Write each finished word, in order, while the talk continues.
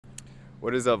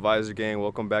What is up, Visor Gang?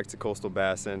 Welcome back to Coastal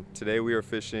Bassin. Today we are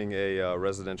fishing a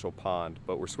residential pond,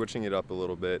 but we're switching it up a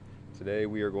little bit. Today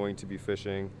we are going to be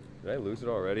fishing, did I lose it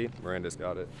already? Miranda's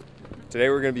got it. Today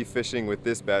we're going to be fishing with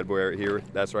this bad boy right here.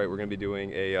 That's right, we're going to be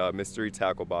doing a mystery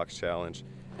tackle box challenge.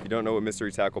 If you don't know what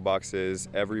mystery tackle box is,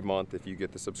 every month if you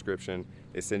get the subscription,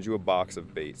 they send you a box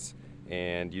of baits.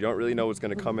 And you don't really know what's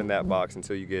going to come in that box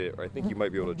until you get it, or I think you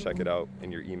might be able to check it out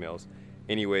in your emails.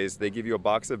 Anyways, they give you a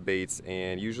box of baits,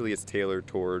 and usually it's tailored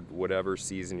toward whatever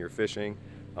season you're fishing.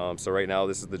 So right now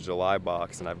this is the July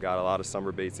box, and I've got a lot of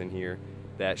summer baits in here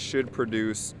that should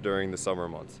produce during the summer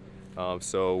months.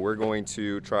 So we're going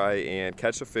to try and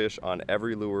catch a fish on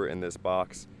every lure in this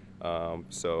box.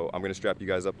 So I'm going to strap you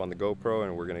guys up on the GoPro,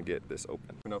 and we're going to get this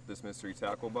open. Open up this mystery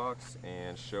tackle box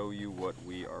and show you what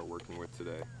we are working with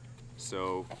today.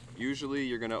 So usually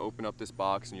you're going to open up this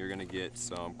box and you're going to get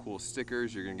some cool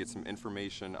stickers, you're going to get some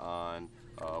information on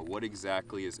what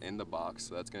exactly is in the box.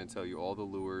 So that's going to tell you all the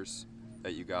lures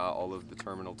that you got, all of the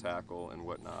terminal tackle and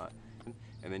whatnot.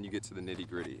 And then you get to the nitty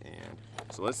gritty. And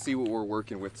so let's see what we're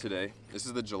working with today. This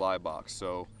is the July box.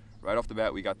 So right off the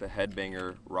bat we got the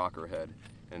Headbanger rocker head.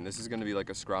 And this is going to be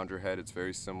like a scrounger head. It's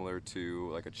very similar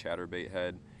to like a chatterbait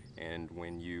head. And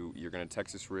when you're going to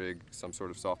Texas rig some sort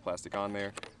of soft plastic on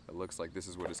there, it looks like this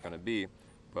is what it's going to be.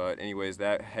 But anyways,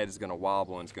 that head is going to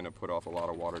wobble and it's going to put off a lot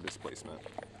of water displacement.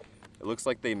 It looks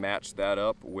like they matched that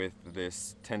up with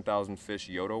this 10,000 fish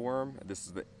Yodo worm. This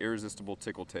is the Irresistible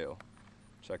Tickle Tail.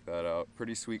 Check that out.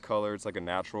 Pretty sweet color. It's like a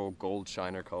natural gold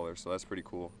shiner color, so that's pretty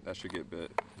cool. That should get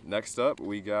bit. Next up,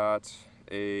 we got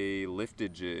a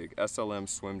lifted jig, SLM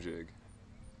swim jig.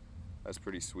 That's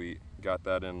pretty sweet. Got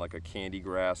that in like a candy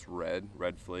grass red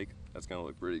flake. That's gonna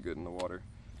look pretty good in the water.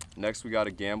 Next we got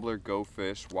a Gambler Go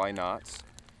Fish Why Nots.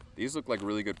 These look like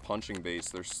really good punching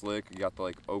baits. They're slick. You got the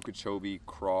like Okeechobee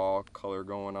craw color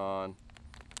going on.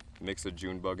 Mix of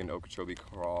June bug and Okeechobee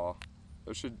craw.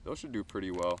 Those should do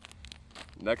pretty well.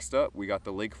 Next up we got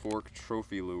the Lake Fork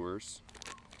Trophy Lures.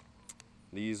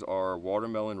 These are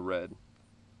watermelon red.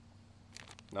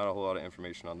 Not a whole lot of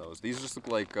information on those. These just look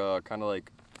like kind of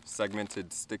like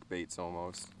segmented stick baits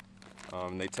almost.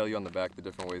 They tell you on the back the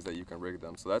different ways that you can rig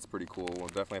them, so that's pretty cool. We'll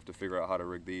definitely have to figure out how to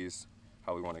rig these,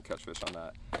 how we want to catch fish on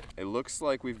that. It looks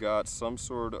like we've got some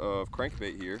sort of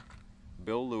crankbait here.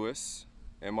 Bill Lewis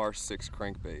MR6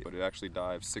 crankbait, but it actually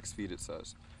dives 6 feet, it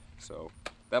says. So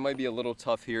that might be a little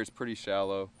tough here. It's pretty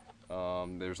shallow.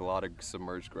 There's a lot of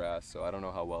submerged grass, so I don't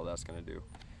know how well that's going to do.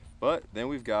 But then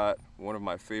we've got one of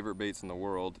my favorite baits in the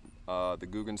world, the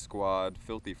Guggen Squad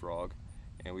Filthy Frog.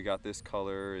 And we got this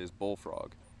color is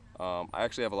Bullfrog. I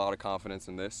actually have a lot of confidence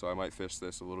in this, so I might fish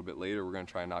this a little bit later. We're going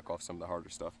to try and knock off some of the harder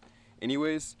stuff.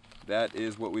 Anyways, that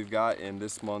is what we've got in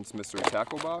this month's mystery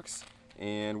tackle box.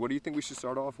 And what do you think we should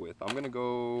start off with? I'm going to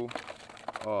go,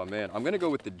 oh man, I'm going to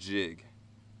go with the jig.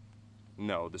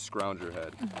 No, the scrounger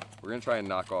head. We're going to try and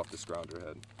knock off the scrounger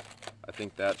head. I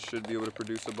think that should be able to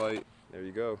produce a bite. There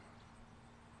you go.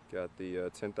 Got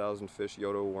the 10,000 fish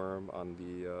Yodo worm on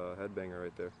the headbanger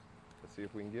right there. Let's see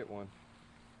if we can get one.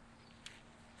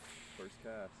 First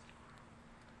cast.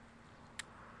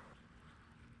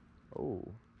 Oh.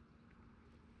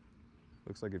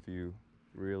 Looks like if you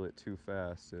reel it too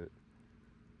fast, it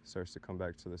starts to come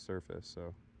back to the surface,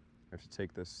 so I have to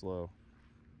take this slow.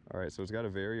 Alright, so it's got a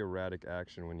very erratic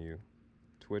action when you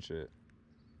twitch it.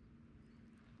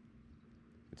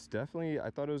 It's definitely, I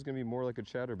thought it was going to be more like a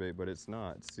chatterbait, but it's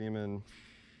not. It's seeming,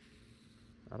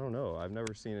 I don't know, I've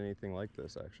never seen anything like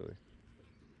this actually.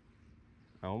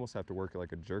 I almost have to work it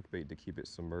like a jerkbait to keep it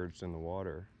submerged in the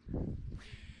water.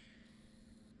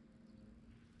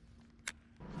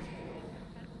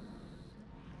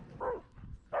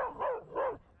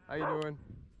 How you doing?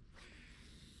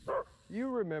 You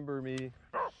remember me.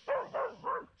 How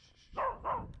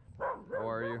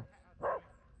are you?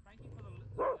 Thank you for the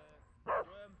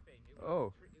worm thing.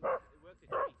 Oh. It worked a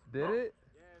treat. Did it?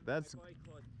 Yeah, That's... my boy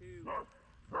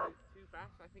caught two bass,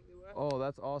 I think they were. Oh,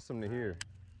 that's awesome to hear.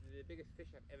 The biggest fish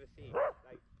I've ever seen.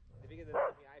 Like, the bigger than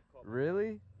anything I've caught.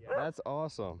 Really? Yeah. That's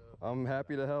awesome. I'm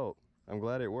happy to help. I'm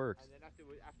glad it worked. And then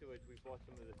afterwards we bought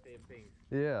some of the same things.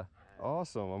 Yeah.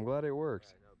 Awesome. I'm glad it worked.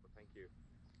 Yeah, no, but thank you.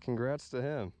 Congrats to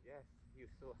him. Yes, he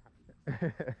was so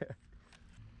happy.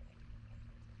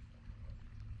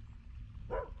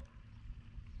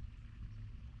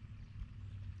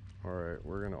 All right,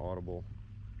 we're gonna audible.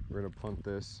 We're gonna punt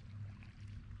this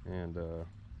and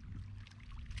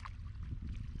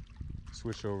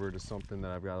switch over to something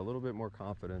that I've got a little bit more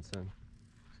confidence in,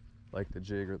 like the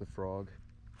jig or the frog.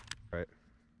 All right,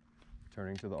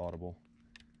 turning to the audible.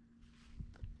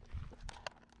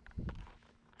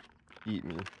 Eat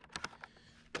me.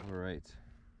 All right.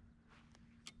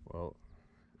 Well,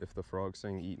 if the frog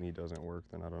saying eat me doesn't work,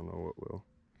 then I don't know what will.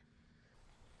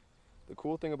 The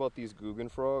cool thing about these Guggen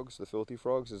frogs, the filthy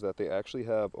frogs, is that they actually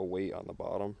have a weight on the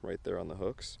bottom right there on the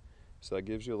hooks. So that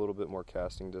gives you a little bit more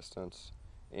casting distance,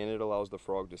 and it allows the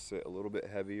frog to sit a little bit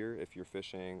heavier if you're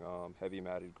fishing heavy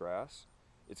matted grass.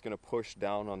 It's going to push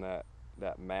down on that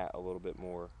mat a little bit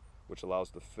more, which allows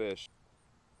the fish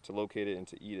to locate it and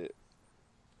to eat it.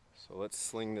 So let's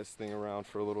sling this thing around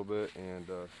for a little bit and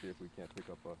see if we can't pick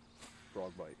up a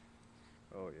frog bite.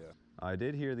 Oh yeah. I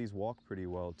did hear these walk pretty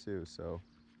well too, so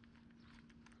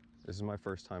this is my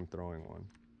first time throwing one.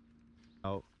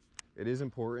 Now, it is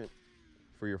important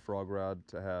for your frog rod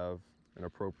to have an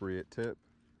appropriate tip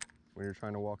when you're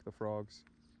trying to walk the frogs.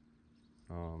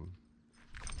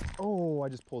 Oh, I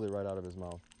just pulled it right out of his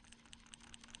mouth.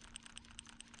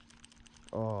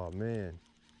 Oh man,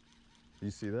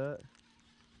 you see that?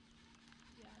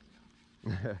 Yeah, I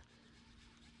know.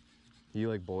 He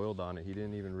like boiled on it. He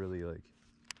didn't even really like.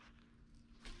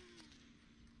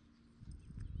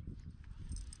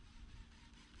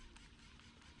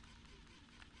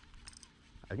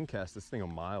 I can cast this thing a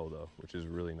mile though, which is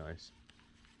really nice.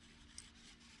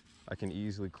 I can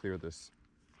easily clear this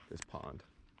pond.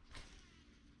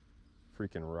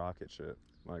 Freaking rocket ship,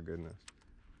 my goodness.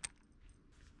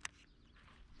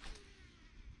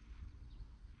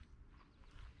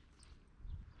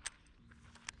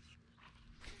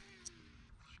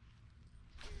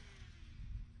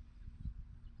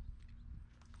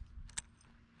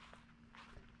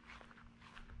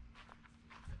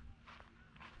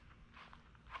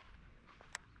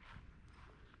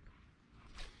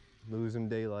 Losing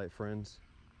daylight, friends.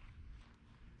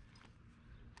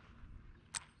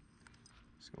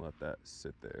 Just gonna let that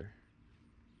sit there.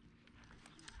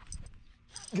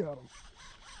 Got him.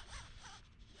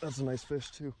 That's a nice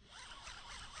fish too.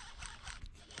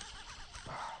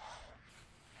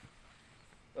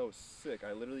 That was sick.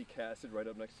 I literally casted right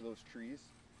up next to those trees,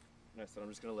 and I said I'm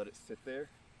just gonna let it sit there.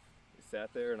 It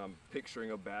sat there, and I'm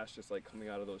picturing a bass just like coming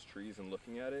out of those trees and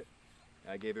looking at it.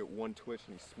 And I gave it one twitch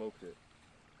and he smoked it.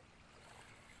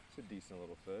 It's a decent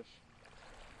little fish.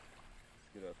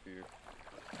 Let's get up here.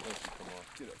 Don't you come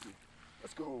off. Get up here.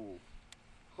 Let's go.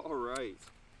 All right.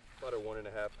 About a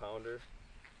 1.5 pounder.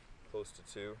 Close to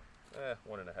 2.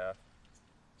 1.5.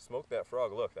 Smoke that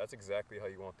frog. Look, that's exactly how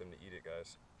you want them to eat it,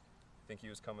 guys. Think he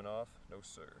was coming off? No,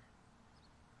 sir.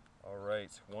 All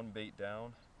right. One bait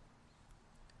down.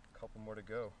 A couple more to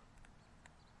go.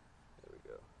 There we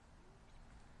go.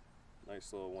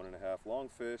 Nice little 1.5. Long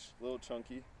fish. A little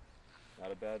chunky.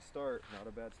 Not a bad start. Not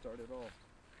a bad start at all.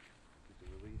 Get the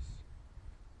release.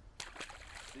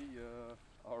 See ya.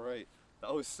 All right.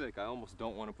 That was sick. I almost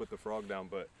don't want to put the frog down,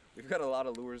 but we've got a lot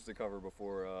of lures to cover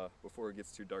before it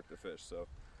gets too dark to fish. So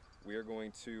we are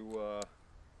going to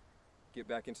get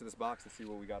back into this box and see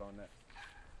what we got on next.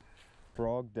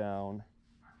 Frog down.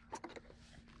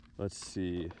 Let's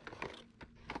see.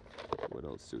 What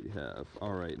else do we have?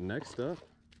 All right, next up,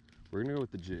 we're gonna go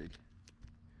with the jig.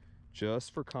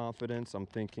 Just for confidence, I'm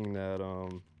thinking that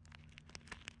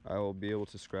I will be able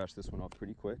to scratch this one off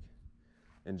pretty quick.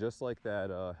 And just like that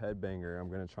headbanger,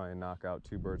 I'm gonna try and knock out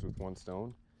 2 birds with 1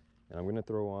 stone. And I'm gonna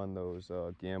throw on those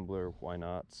Gambler Why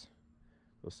Nots,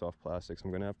 those soft plastics.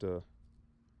 I'm gonna have to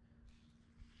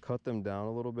cut them down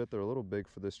a little bit. They're a little big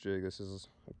for this jig. This is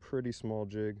a pretty small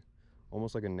jig,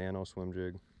 almost like a nano swim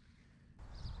jig.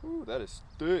 Ooh, that is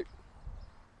thick.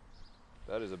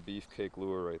 That is a beefcake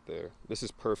lure right there. This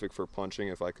is perfect for punching.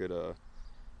 If I could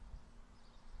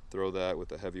throw that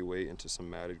with a heavy weight into some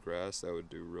matted grass, that would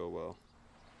do real well.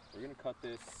 We're gonna cut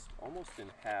this almost in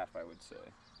half, I would say,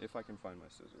 if I can find my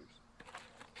scissors.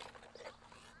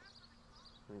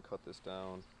 I'm gonna cut this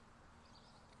down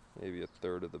maybe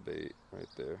 1/3 of the bait right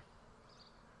there.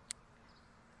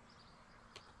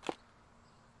 I'm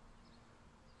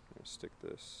gonna stick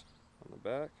this on the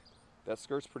back. That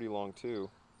skirt's pretty long too,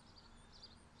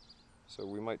 so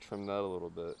we might trim that a little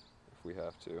bit if we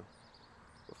have to.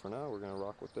 But for now, we're gonna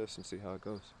rock with this and see how it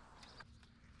goes.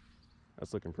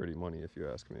 That's looking pretty money if you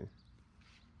ask me.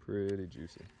 Pretty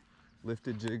juicy.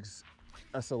 Lifted Jigs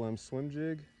SLM swim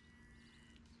jig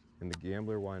and the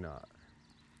Gambler Why Not.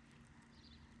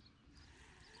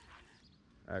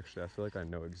 Actually, I feel like I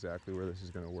know exactly where this is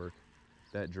gonna work.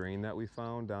 That drain that we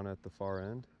found down at the far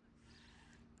end,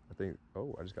 I think,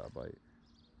 oh, I just got a bite.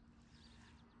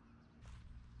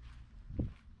 I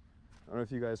don't know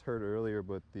if you guys heard earlier,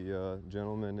 but the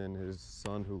gentleman and his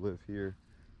son who live here,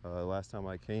 last time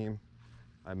I came,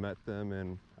 I met them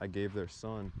and I gave their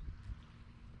son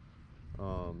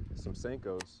some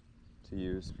Senkos to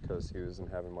use because he wasn't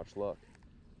having much luck.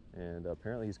 And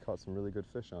apparently he's caught some really good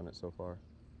fish on it so far.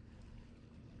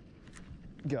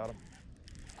 Got him.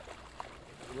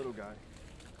 The little guy.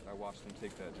 I watched him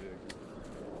take that jig.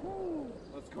 Woo!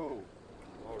 Let's go.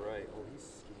 All right. Oh, he's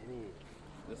skinny.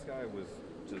 This guy was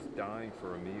just dying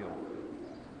for a meal.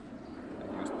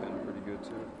 And he was penning pretty good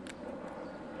too.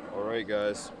 All right,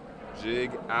 guys.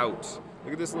 Jig out.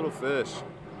 Look at this little fish.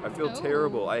 I feel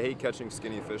terrible. I hate catching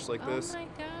skinny fish like this. Oh my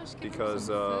gosh, because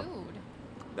food.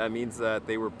 that means that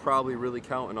they were probably really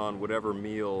counting on whatever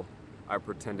meal I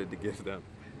pretended to give them.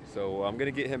 So I'm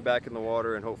gonna get him back in the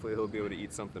water and hopefully he'll be able to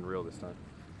eat something real this time.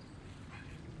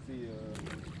 See ya.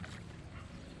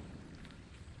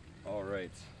 All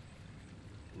right,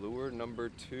 lure number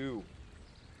 2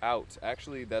 out.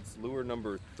 Actually, that's lure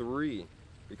number 3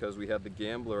 because we have the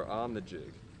gambler on the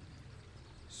jig.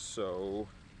 So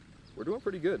we're doing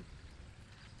pretty good.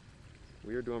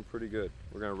 We are doing pretty good.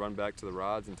 We're gonna run back to the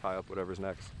rods and tie up whatever's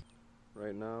next.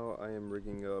 Right now I am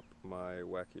rigging up my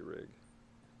wacky rig.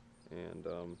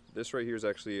 And this right here is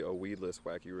actually a weedless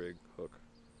wacky rig hook.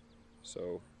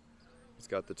 So it's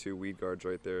got the 2 weed guards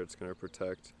right there. It's gonna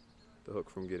protect the hook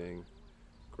from getting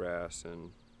grass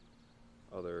and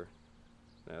other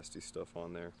nasty stuff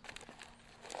on there.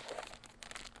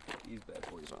 Put these bad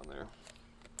boys on there.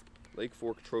 Lake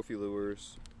Fork trophy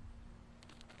lures.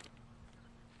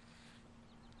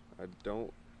 I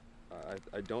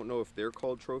don't know if they're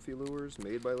called trophy lures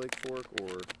made by Lake Fork, or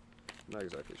I'm not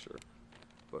exactly sure.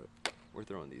 But we're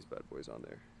throwing these bad boys on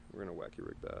there. We're gonna wacky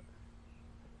rig that.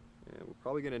 And we're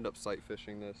probably gonna end up sight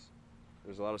fishing this.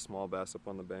 There's a lot of small bass up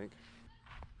on the bank.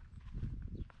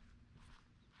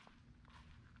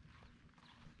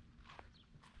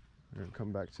 We're gonna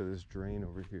come back to this drain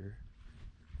over here.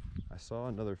 I saw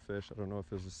another fish. I don't know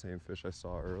if it was the same fish I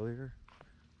saw earlier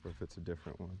or if it's a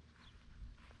different one.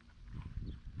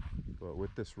 But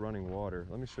with this running water,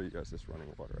 let me show you guys this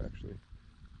running water actually,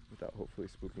 without hopefully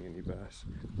spooking any bass.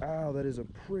 Ow, that is a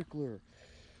prickler.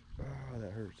 Ah,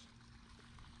 that hurts.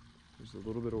 There's a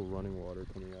little bit of running water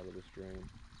coming out of this drain.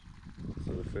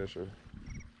 So the fish are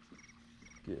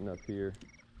getting up here,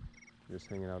 just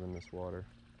hanging out in this water.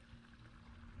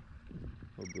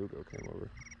 Oh, bluegill came over.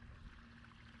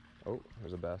 Oh,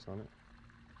 there's a bass on it.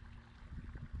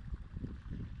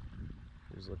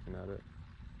 He's looking at it.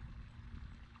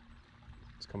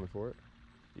 It's coming for it.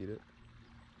 Eat it.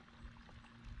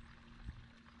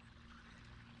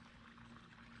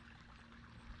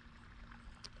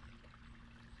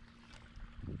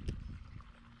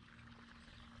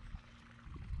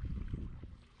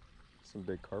 Some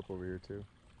big carp over here too.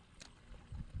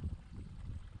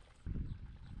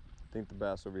 I think the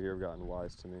bass over here have gotten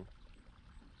wise to me.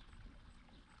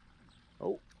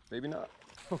 Oh, maybe not.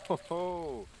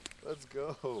 Oh, let's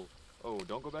go. Oh,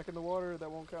 don't go back in the water, that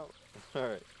won't count. All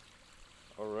right.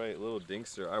 All right, little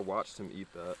dinkster. I watched him eat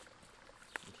that.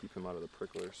 Keep him out of the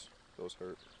pricklers. Those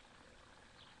hurt.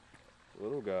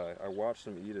 Little guy, I watched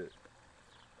him eat it.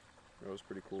 That was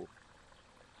pretty cool.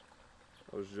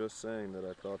 I was just saying that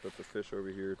I thought that the fish over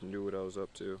here knew what I was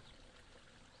up to.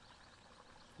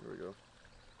 Here we go.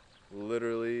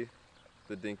 Literally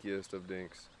the dinkiest of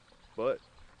dinks. But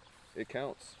it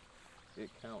counts. It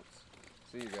counts.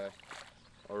 See you guys.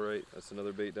 All right, that's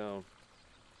another bait down.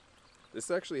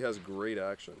 This actually has great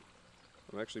action.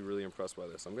 I'm actually really impressed by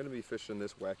this. I'm gonna be fishing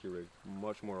this wacky rig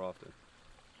much more often.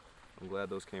 I'm glad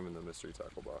those came in the mystery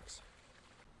tackle box.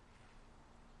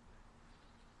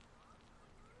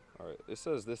 All right, it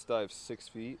says this dives 6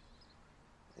 feet,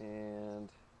 and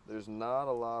there's not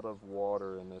a lot of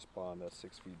water in this pond that's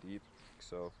 6 feet deep.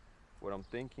 So what I'm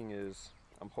thinking is,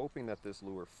 I'm hoping that this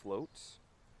lure floats.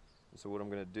 And so what I'm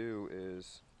gonna do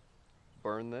is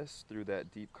burn this through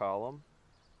that deep column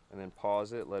and then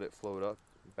pause it, let it float up,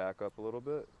 back up a little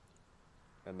bit,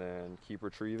 and then keep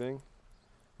retrieving.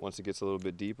 Once it gets a little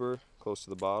bit deeper, close to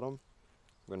the bottom,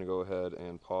 I'm gonna go ahead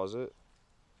and pause it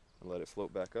and let it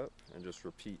float back up and just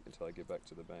repeat until I get back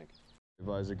to the bank.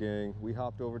 Advisor gang, we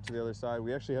hopped over to the other side.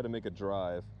 We actually had to make a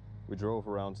drive. We drove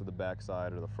around to the back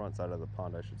side, or the front side of the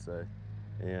pond, I should say.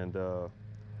 And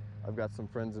I've got some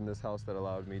friends in this house that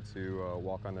allowed me to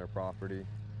walk on their property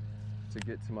to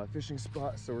get to my fishing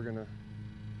spot. So we're gonna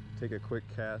take a quick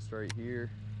cast right here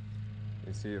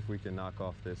and see if we can knock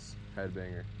off this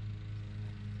headbanger.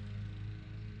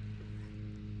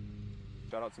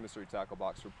 Shout out to Mystery Tackle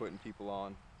Box for putting people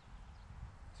on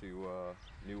to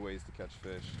new ways to catch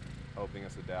fish, helping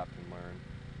us adapt and learn.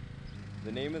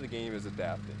 The name of the game is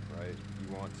adapting, right?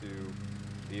 You want to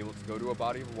be able to go to a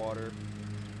body of water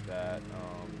that,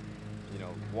 you know,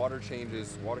 water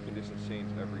conditions change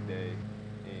every day,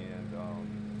 and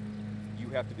you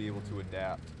have to be able to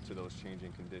adapt to those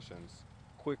changing conditions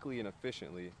quickly and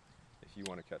efficiently if you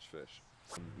want to catch fish.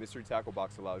 Mystery Tackle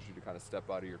Box allows you to kind of step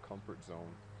out of your comfort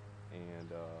zone and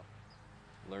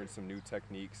learn some new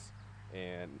techniques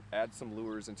and add some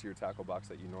lures into your tackle box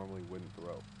that you normally wouldn't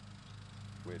throw.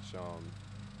 Which,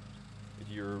 if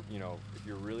you're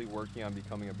really working on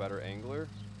becoming a better angler,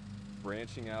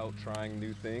 branching out, trying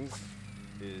new things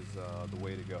is the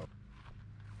way to go.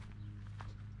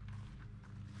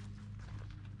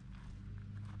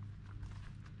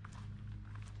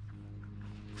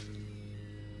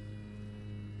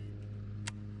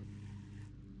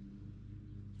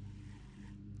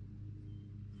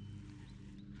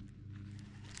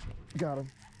 Got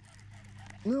him.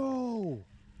 No!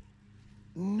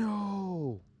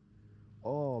 No!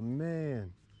 Oh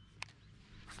man.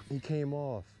 He came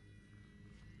off.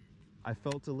 I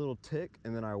felt a little tick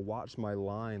and then I watched my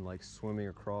line like swimming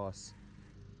across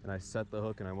and I set the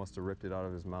hook and I must have ripped it out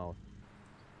of his mouth.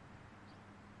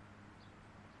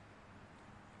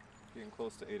 Getting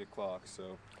close to 8 o'clock,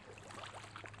 so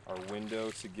our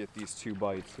window to get these 2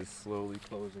 bites is slowly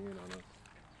closing in on us.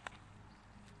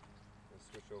 Let's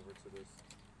switch over to this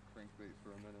crankbait for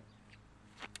a minute.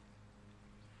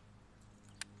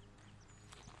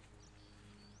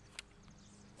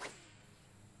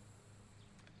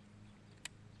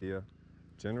 Yeah,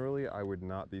 generally I would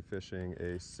not be fishing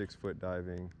a 6-foot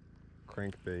diving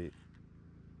crankbait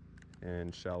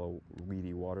in shallow,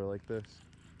 weedy water like this.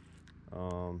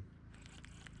 For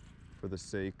the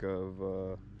sake of,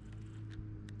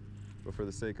 but for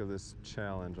the sake of this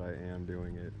challenge, I am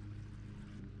doing it.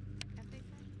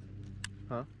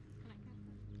 Huh?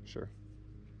 Sure.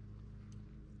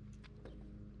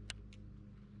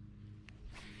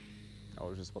 I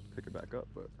was just about to pick it back up,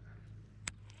 but.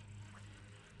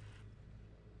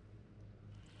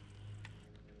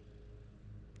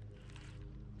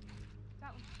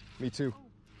 Got one. Me too. Oh,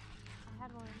 I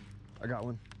had one. I got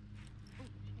one.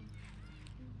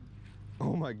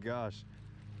 Oh, Oh my gosh.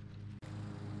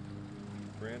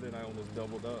 Miranda and I almost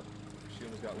doubled up. She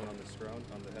almost got one on the scrounge,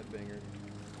 on the headbanger.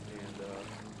 And,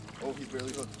 oh, he's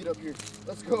barely hooked. Get up here.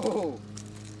 Let's go.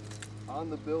 On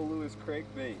the Bill Lewis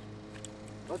crankbait.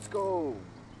 Let's go.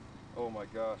 Oh my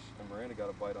gosh. And Miranda got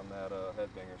a bite on that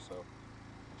headbanger, so.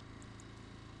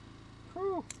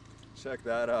 Whew. Check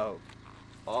that out.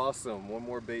 Awesome. One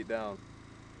more bait down.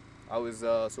 I was,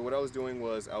 so what I was doing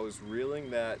was I was reeling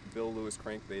that Bill Lewis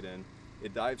crankbait in.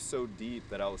 It dives so deep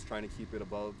that I was trying to keep it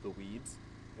above the weeds.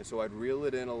 And so I'd reel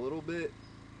it in a little bit,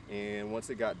 and once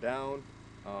it got down,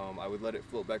 I would let it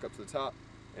float back up to the top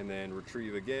and then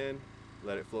retrieve again,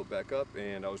 let it float back up,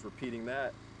 and I was repeating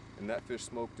that, and that fish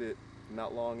smoked it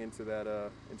not long into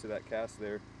that cast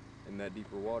there in that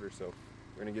deeper water. So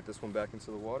we're gonna get this one back into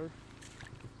the water.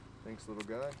 Thanks, little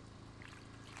guy.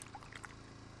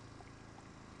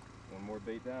 One more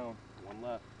bait down, one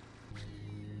left.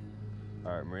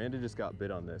 All right, Miranda just got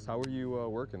bit on this. How were you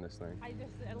working this thing? I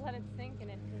let it sink and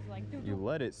it was like doo-doo. You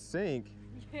let it sink?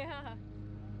 Yeah.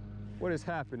 What is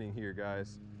happening here,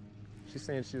 guys? She's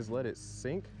saying she just let it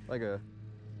sink? Like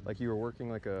you were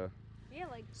working like a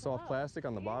Like soft slow. plastic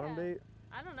on the bottom bait?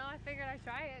 I don't know. I figured I'd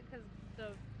try it because the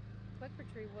quick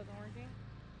retrieve wasn't working.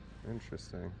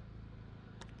 Interesting.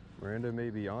 Miranda may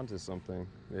be onto something.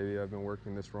 Maybe I've been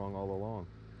working this wrong all along.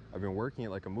 I've been working it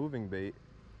like a moving bait,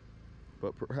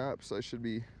 but perhaps I should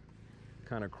be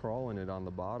kind of crawling it on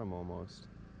the bottom almost.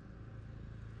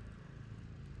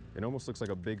 It almost looks like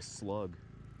a big slug,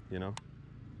 you know?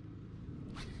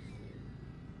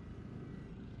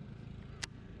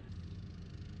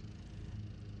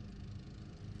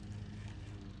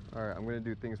 All right, I'm gonna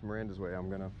do things Miranda's way. I'm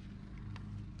gonna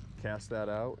cast that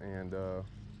out and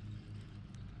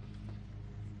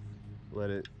let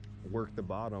it work the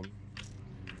bottom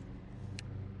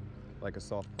like a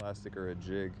soft plastic or a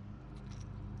jig.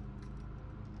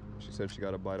 She said she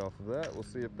got a bite off of that. We'll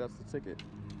see if that's the ticket.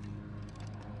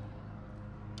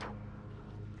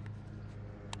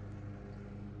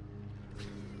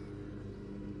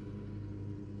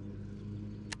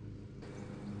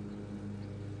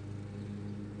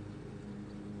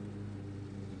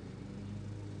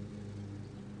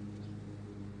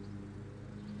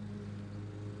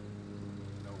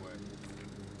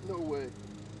 No way.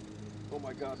 Oh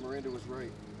my God, Miranda was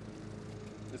right.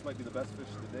 This might be the best fish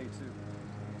of the day too.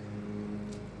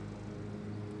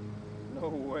 No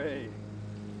way.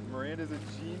 Miranda's a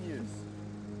genius.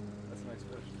 That's a nice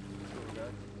fish. Let's go,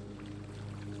 guy.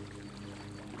 Get up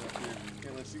here.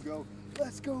 Can't let you go.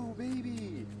 Let's go,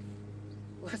 baby.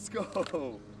 Let's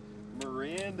go.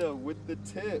 Miranda with the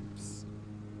tips.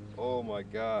 Oh my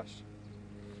gosh.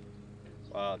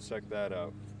 Wow, check that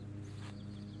out.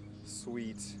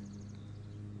 Sweet.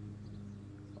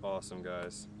 Awesome,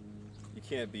 guys. You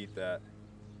can't beat that.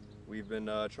 We've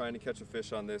been trying to catch a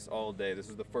fish on this all day. This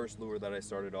is the first lure that I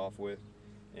started off with,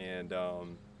 and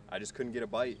I just couldn't get a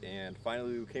bite. And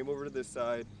finally we came over to this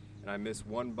side, and I missed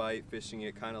one bite fishing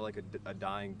it kind of like a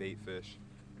dying bait fish.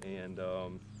 And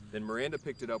then Miranda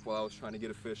picked it up while I was trying to get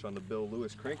a fish on the Bill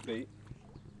Lewis crankbait.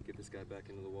 Get this guy back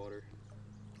into the water.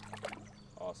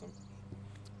 Awesome.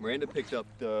 Miranda picked up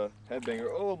the headbanger.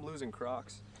 Oh, I'm losing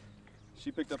Crocs. She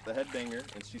picked up the headbanger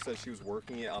and she said she was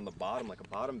working it on the bottom, like a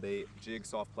bottom bait, jig,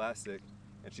 soft plastic,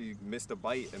 and she missed a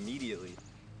bite immediately.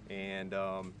 And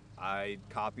I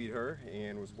copied her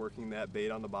and was working that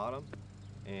bait on the bottom,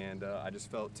 and I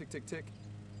just felt tick, tick, tick,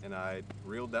 and I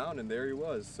reeled down, and there he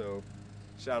was. So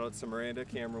shout out to Miranda,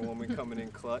 camera woman, coming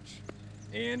in clutch.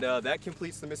 And that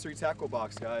completes the mystery tackle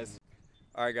box, guys.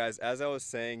 All right, guys, as I was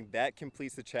saying, that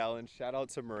completes the challenge. Shout out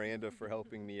to Miranda for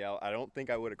helping me out. I don't think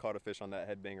I would have caught a fish on that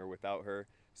headbanger without her,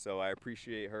 so I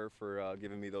appreciate her for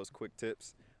giving me those quick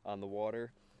tips on the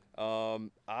water. I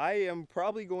am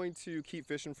probably going to keep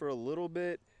fishing for a little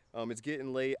bit. It's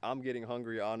getting late. I'm getting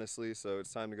hungry, honestly, so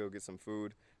it's time to go get some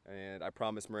food. And I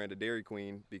promised Miranda Dairy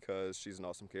Queen because she's an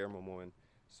awesome camera woman.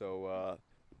 So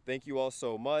thank you all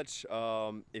so much.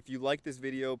 If you like this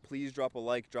video, please drop a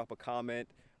like, drop a comment.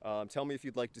 Tell me if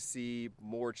you'd like to see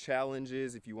more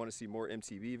challenges, if you want to see more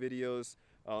MTV videos.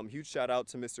 Huge shout out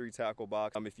to Mystery Tackle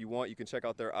Box. If you want, you can check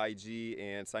out their IG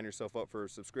and sign yourself up for a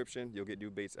subscription. You'll get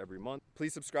new baits every month.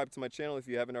 Please subscribe to my channel if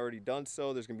you haven't already done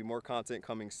so. There's going to be more content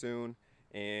coming soon.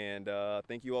 And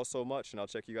thank you all so much, and I'll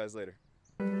check you guys later.